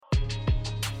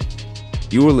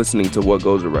You are listening to What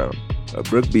Goes Around, a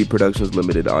Brook Beat Productions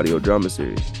Limited audio drama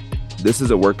series. This is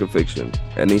a work of fiction.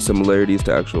 Any similarities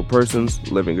to actual persons,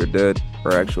 living or dead,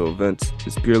 or actual events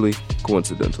is purely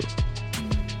coincidental.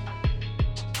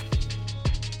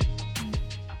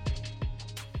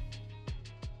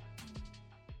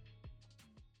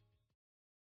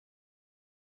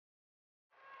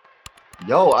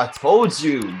 Yo, I told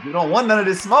you, you don't want none of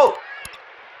this smoke.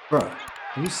 Bro,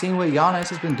 have you seen what Giannis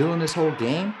has been doing this whole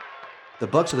game? The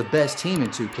Bucks are the best team in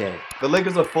 2K. The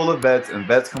Lakers are full of vets, and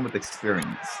vets come with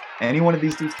experience. Any one of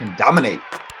these dudes can dominate.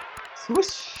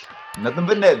 Swoosh. Nothing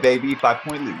but net, baby.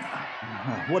 5-point lead.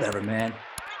 Whatever, man.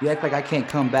 You act like I can't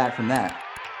come back from that.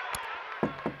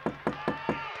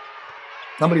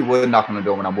 Somebody would knock on the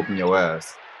door when I'm whooping your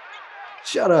ass.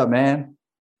 Shut up, man.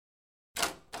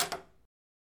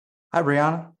 Hi,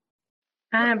 Brianna.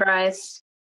 Hi, Bryce.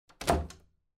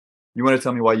 You want to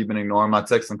tell me why you've been ignoring my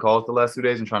texts and calls the last 2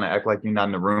 days and trying to act like you're not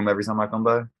in the room every time I come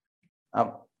by?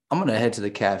 I'm going to head to the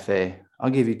cafe. I'll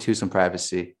give you two some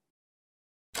privacy.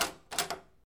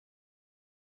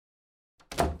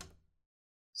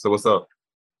 So what's up?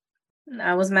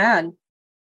 I was mad.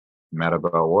 Mad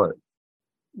about what?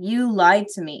 You lied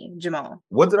to me, Jamal.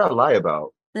 What did I lie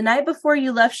about? The night before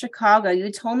you left Chicago, you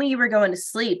told me you were going to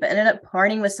sleep, but ended up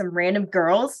partying with some random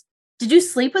girls. Did you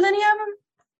sleep with any of them?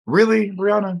 Really,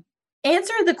 Brianna?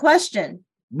 Answer the question.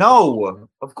 No,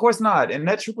 of course not. And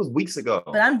that trip was weeks ago.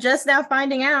 But I'm just now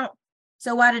finding out.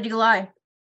 So why did you lie?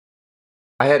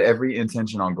 I had every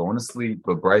intention on going to sleep,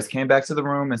 but Bryce came back to the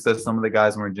room and said some of the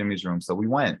guys were in Jimmy's room, so we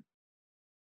went.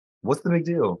 What's the big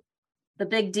deal? The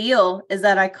big deal is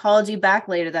that I called you back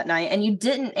later that night and you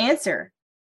didn't answer.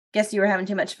 Guess you were having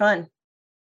too much fun.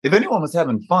 If anyone was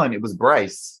having fun, it was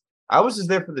Bryce. I was just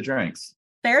there for the drinks.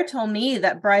 Fair told me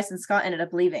that Bryce and Scott ended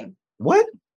up leaving. What?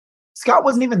 Scott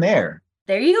wasn't even there.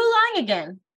 There you go lying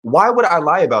again. Why would I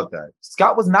lie about that?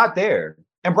 Scott was not there.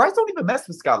 And Bryce don't even mess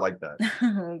with Scott like that.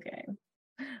 Okay.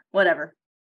 Whatever.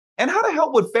 And how the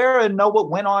hell would Farrah know what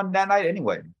went on that night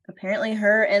anyway? Apparently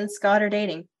her and Scott are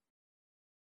dating.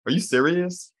 Are you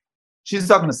serious? She's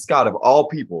talking to Scott of all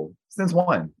people. Since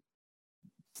when?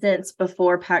 Since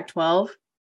before Pac-12.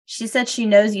 She said she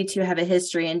knows you two have a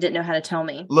history and didn't know how to tell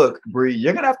me. Look, Bree,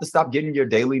 you're going to have to stop getting your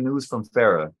daily news from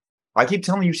Farrah. I keep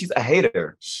telling you she's a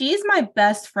hater. She's my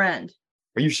best friend.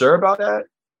 Are you sure about that?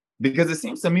 Because it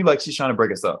seems to me like she's trying to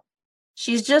break us up.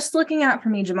 She's just looking out for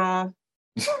me, Jamal.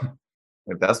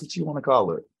 If that's what you want to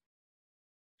call it.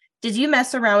 Did you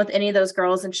mess around with any of those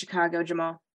girls in Chicago,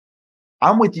 Jamal?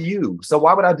 I'm with you, so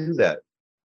why would I do that?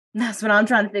 That's what I'm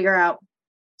trying to figure out.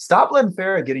 Stop letting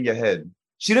Farrah get in your head.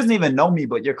 She doesn't even know me,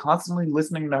 but you're constantly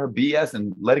listening to her BS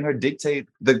and letting her dictate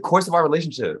the course of our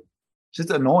relationship. It's just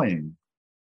annoying.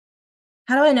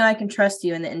 How do I know I can trust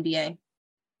you in the NBA?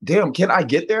 Damn, can I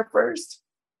get there first?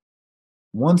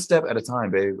 One step at a time,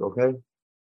 babe, okay?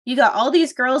 You got all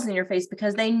these girls in your face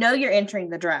because they know you're entering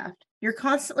the draft. You're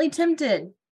constantly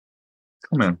tempted.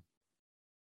 Come on.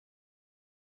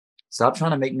 Stop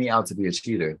trying to make me out to be a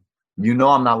cheater. You know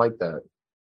I'm not like that.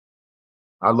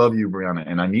 I love you, Brianna,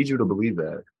 and I need you to believe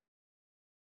that.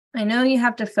 I know you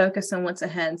have to focus on what's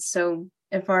ahead, so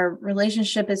if our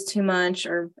relationship is too much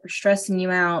or stressing you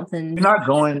out, then... You're not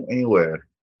going anywhere,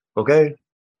 okay?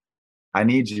 I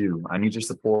need you. I need your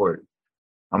support.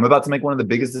 I'm about to make one of the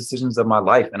biggest decisions of my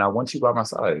life, and I want you by my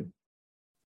side.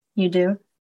 You do?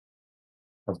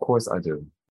 Of course I do.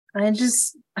 I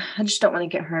just don't want to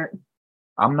get hurt.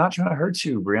 I'm not trying to hurt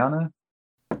you, Brianna.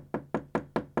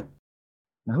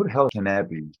 Now, who the hell can that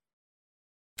be?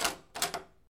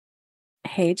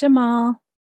 Hey, Jamal.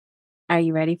 Are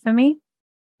you ready for me?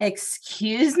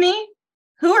 Excuse me?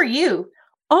 Who are you?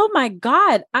 Oh, my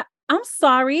God. I'm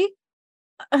sorry.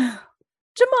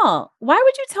 Jamal, why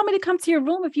would you tell me to come to your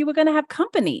room if you were going to have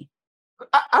company?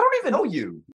 I don't even know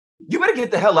you. You better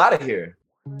get the hell out of here.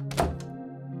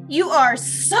 You are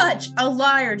such a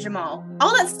liar, Jamal.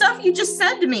 All that stuff you just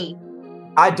said to me.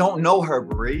 I don't know her,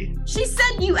 Bree. She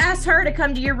said you asked her to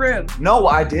come to your room. No,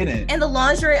 I didn't. And the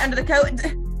lingerie under the coat.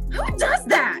 Who does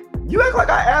that? You act like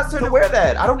I asked her to wear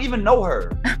that. I don't even know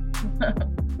her.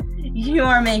 You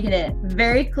are making it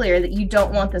very clear that you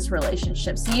don't want this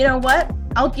relationship. So you know what?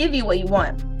 I'll give you what you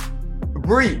want.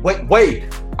 Bree, wait.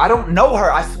 I don't know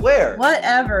her, I swear.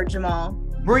 Whatever, Jamal.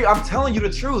 Bree, I'm telling you the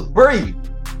truth. Bree.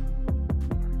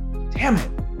 Damn it.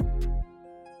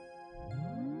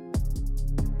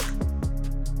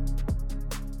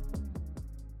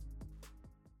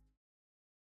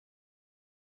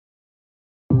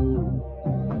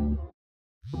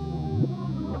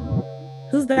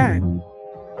 Who's that?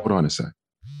 Hold on a sec.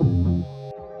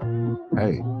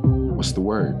 Hey, what's the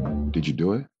word? Did you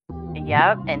do it?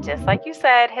 Yep, and just like you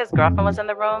said, his girlfriend was in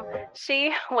the room.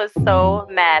 She was so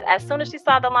mad. As soon as she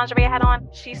saw the lingerie I had on,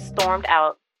 she stormed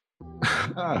out.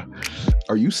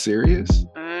 Are you serious?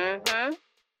 Mm-hmm.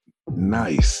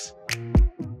 Nice.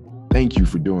 Thank you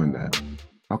for doing that.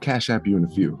 I'll cash app you in a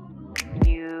few.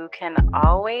 You can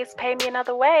always pay me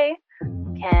another way.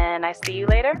 Can I see you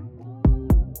later?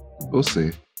 We'll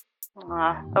see.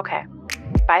 Okay.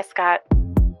 Bye, Scott.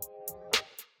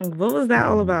 What was that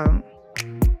all about?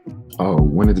 Oh,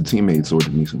 one of the teammates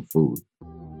ordered me some food.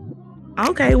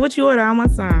 Okay, what you order? I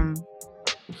want some.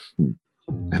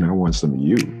 And I want some of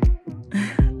you.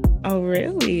 Oh,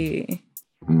 really?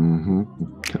 Mm-hmm.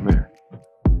 Come here.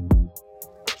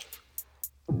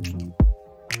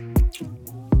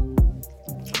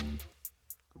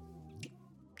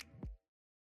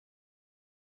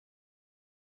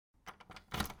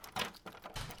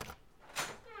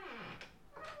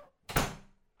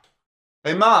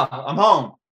 Hey, Ma, I'm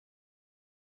home.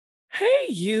 Hey,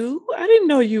 you. I didn't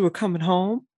know you were coming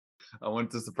home. I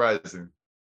wanted to surprise you.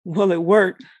 Well, it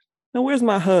worked. Now, where's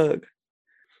my hug?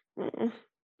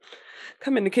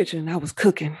 Come in the kitchen. I was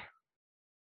cooking.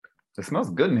 It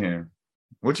smells good in here.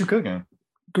 What you cooking?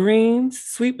 Greens,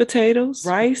 sweet potatoes,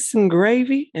 rice and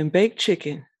gravy, and baked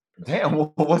chicken. Damn,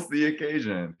 what's the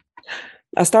occasion?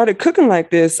 I started cooking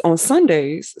like this on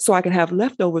Sundays so I can have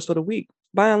leftovers for the week.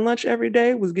 Buying lunch every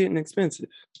day was getting expensive.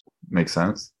 Makes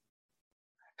sense.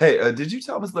 Hey, did you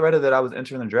tell Miss Loretta that I was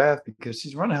entering the draft? Because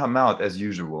she's running her mouth as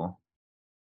usual.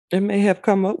 It may have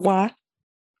come up. Why?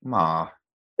 Ma.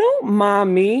 Don't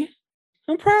mind me.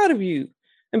 I'm proud of you.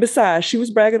 And besides, she was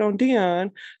bragging on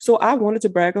Dion, so I wanted to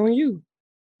brag on you.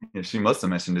 Yeah, she must have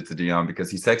mentioned it to Dion because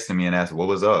he texted me and asked what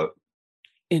was up.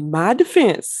 In my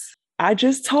defense, I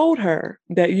just told her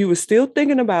that you were still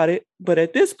thinking about it, but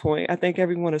at this point, I think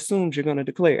everyone assumes you're going to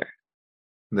declare.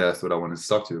 That's what I wanted to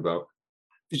talk to you about.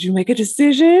 Did you make a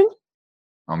decision?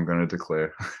 I'm going to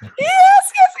declare.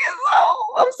 Yes.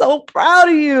 Oh, I'm so proud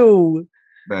of you.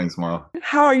 Thanks, Ma.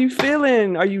 How are you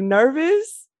feeling? Are you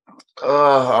nervous?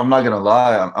 I'm not going to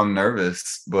lie. I'm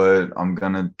nervous, but I'm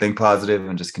going to think positive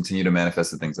and just continue to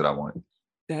manifest the things that I want.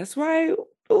 That's right.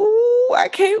 Ooh, I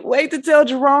can't wait to tell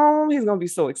Jerome. He's going to be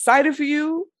so excited for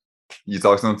you. You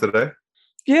talked to him today?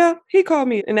 Yeah, he called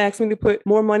me and asked me to put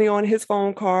more money on his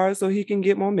phone card so he can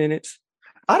get more minutes.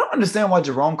 I don't understand why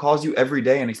Jerome calls you every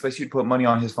day and expects you to put money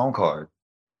on his phone card.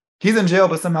 He's in jail,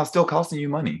 but somehow still costing you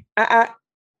money.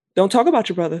 Don't talk about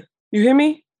your brother. You hear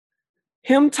me?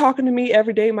 Him talking to me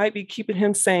every day might be keeping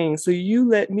him sane, so you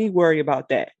let me worry about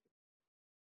that.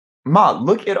 Ma,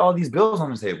 look at all these bills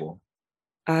on the table.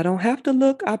 I don't have to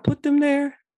look. I put them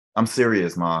there. I'm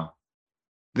serious, Ma.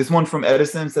 This one from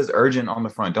Edison says urgent on the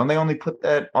front. Don't they only put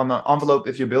that on the envelope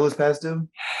if your bill is past due?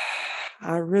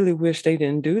 I really wish they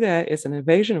didn't do that. It's an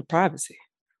invasion of privacy.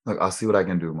 Look, I'll see what I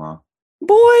can do, Ma.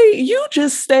 Boy, you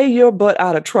just stay your butt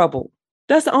out of trouble.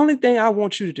 That's the only thing I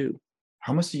want you to do.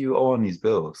 How much do you owe on these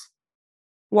bills?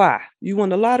 Why? You won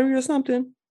the lottery or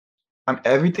something?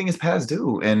 Everything is past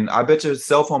due, and I bet your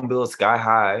cell phone bill is sky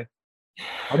high.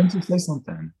 Why didn't you say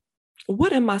something?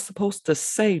 What am I supposed to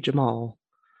say, Jamal?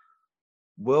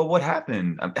 Well, what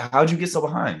happened? How'd you get so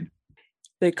behind?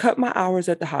 They cut my hours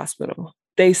at the hospital.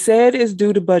 They said it's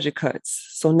due to budget cuts.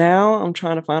 So now I'm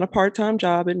trying to find a part-time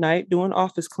job at night doing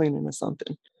office cleaning or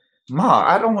something. Ma,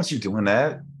 I don't want you doing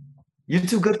that. You're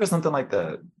too good for something like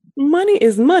that. Money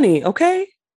is money, okay?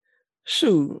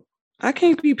 Shoot, I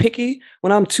can't be picky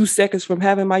when I'm 2 seconds from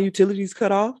having my utilities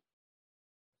cut off.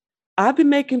 I've been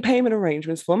making payment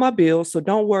arrangements for my bills, so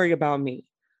don't worry about me.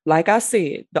 Like I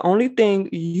said, the only thing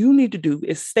you need to do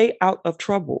is stay out of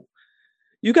trouble.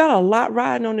 You got a lot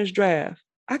riding on this draft.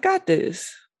 I got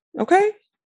this, okay?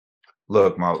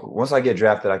 Look, Ma, once I get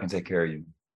drafted, I can take care of you.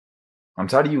 I'm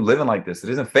tired of you living like this. It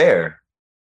isn't fair.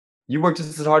 You work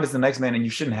just as hard as the next man, and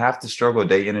you shouldn't have to struggle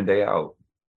day in and day out.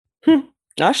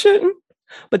 I shouldn't,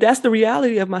 but that's the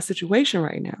reality of my situation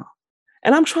right now.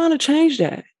 And I'm trying to change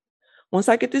that. Once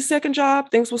I get this second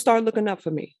job, things will start looking up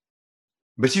for me.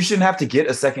 But you shouldn't have to get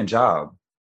a second job.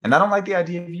 And I don't like the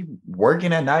idea of you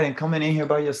working at night and coming in here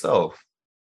by yourself.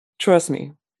 Trust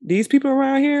me, these people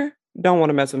around here don't want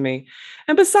to mess with me.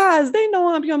 And besides, they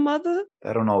know I'm your mother.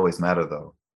 That don't always matter,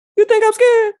 though. You think I'm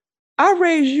scared? I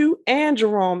raised you and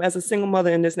Jerome as a single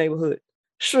mother in this neighborhood.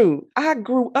 Shoot, I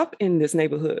grew up in this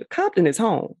neighborhood. Compton is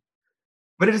home.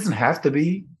 But it doesn't have to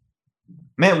be.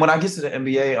 Man, when I get to the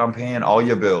NBA, I'm paying all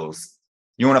your bills.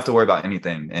 You won't have to worry about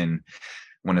anything. And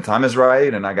when the time is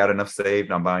right and I got enough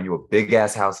saved, I'm buying you a big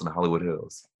ass house in the Hollywood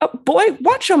Hills. Boy,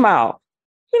 watch your mouth.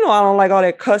 You know I don't like all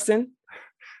that cussing.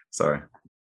 Sorry.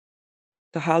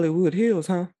 The Hollywood Hills,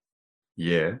 huh?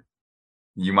 Yeah.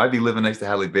 You might be living next to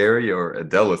Halle Berry or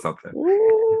Adele or something.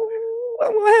 Ooh,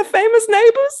 I'm gonna have famous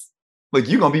neighbors. Look,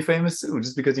 you're gonna be famous too,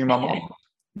 just because you're my mom.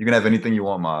 You can have anything you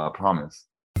want, Ma, I promise.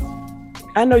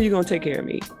 I know you're gonna take care of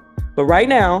me. But right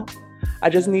now,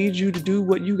 I just need you to do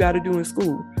what you gotta do in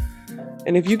school.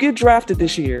 And if you get drafted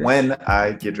this year. When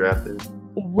I get drafted?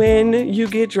 When you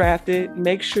get drafted,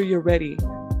 make sure you're ready.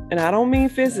 And I don't mean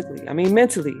physically, I mean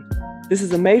mentally. This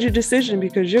is a major decision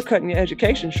because you're cutting your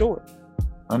education short.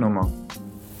 I know, Mom.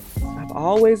 I've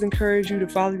always encouraged you to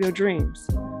follow your dreams.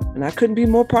 And I couldn't be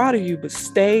more proud of you, but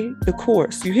stay the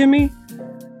course. You hear me?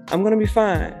 I'm gonna be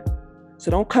fine. So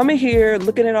don't come in here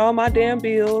looking at all my damn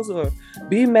bills or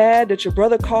be mad that your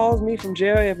brother calls me from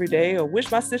jail every day or wish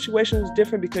my situation was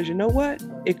different because you know what?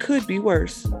 It could be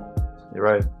worse. You're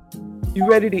right. You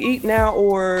ready to eat now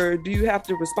or do you have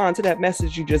to respond to that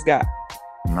message you just got?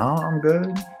 No, I'm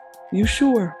good. You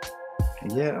sure?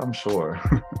 Yeah, I'm sure.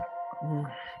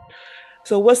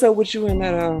 So what's up with you and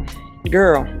that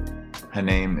girl? Her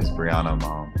name is Brianna,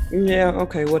 Mom. Yeah,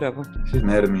 okay, whatever. She's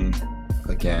mad at me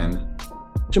again.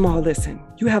 Jamal, listen,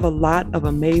 you have a lot of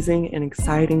amazing and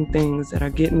exciting things that are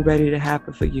getting ready to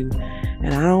happen for you.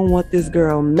 And I don't want this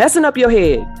girl messing up your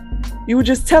head. You were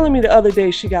just telling me the other day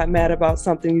she got mad about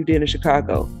something you did in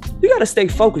Chicago. You got to stay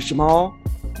focused, Jamal.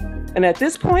 And at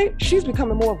this point, she's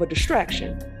becoming more of a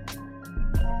distraction.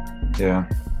 Yeah,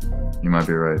 you might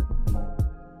be right.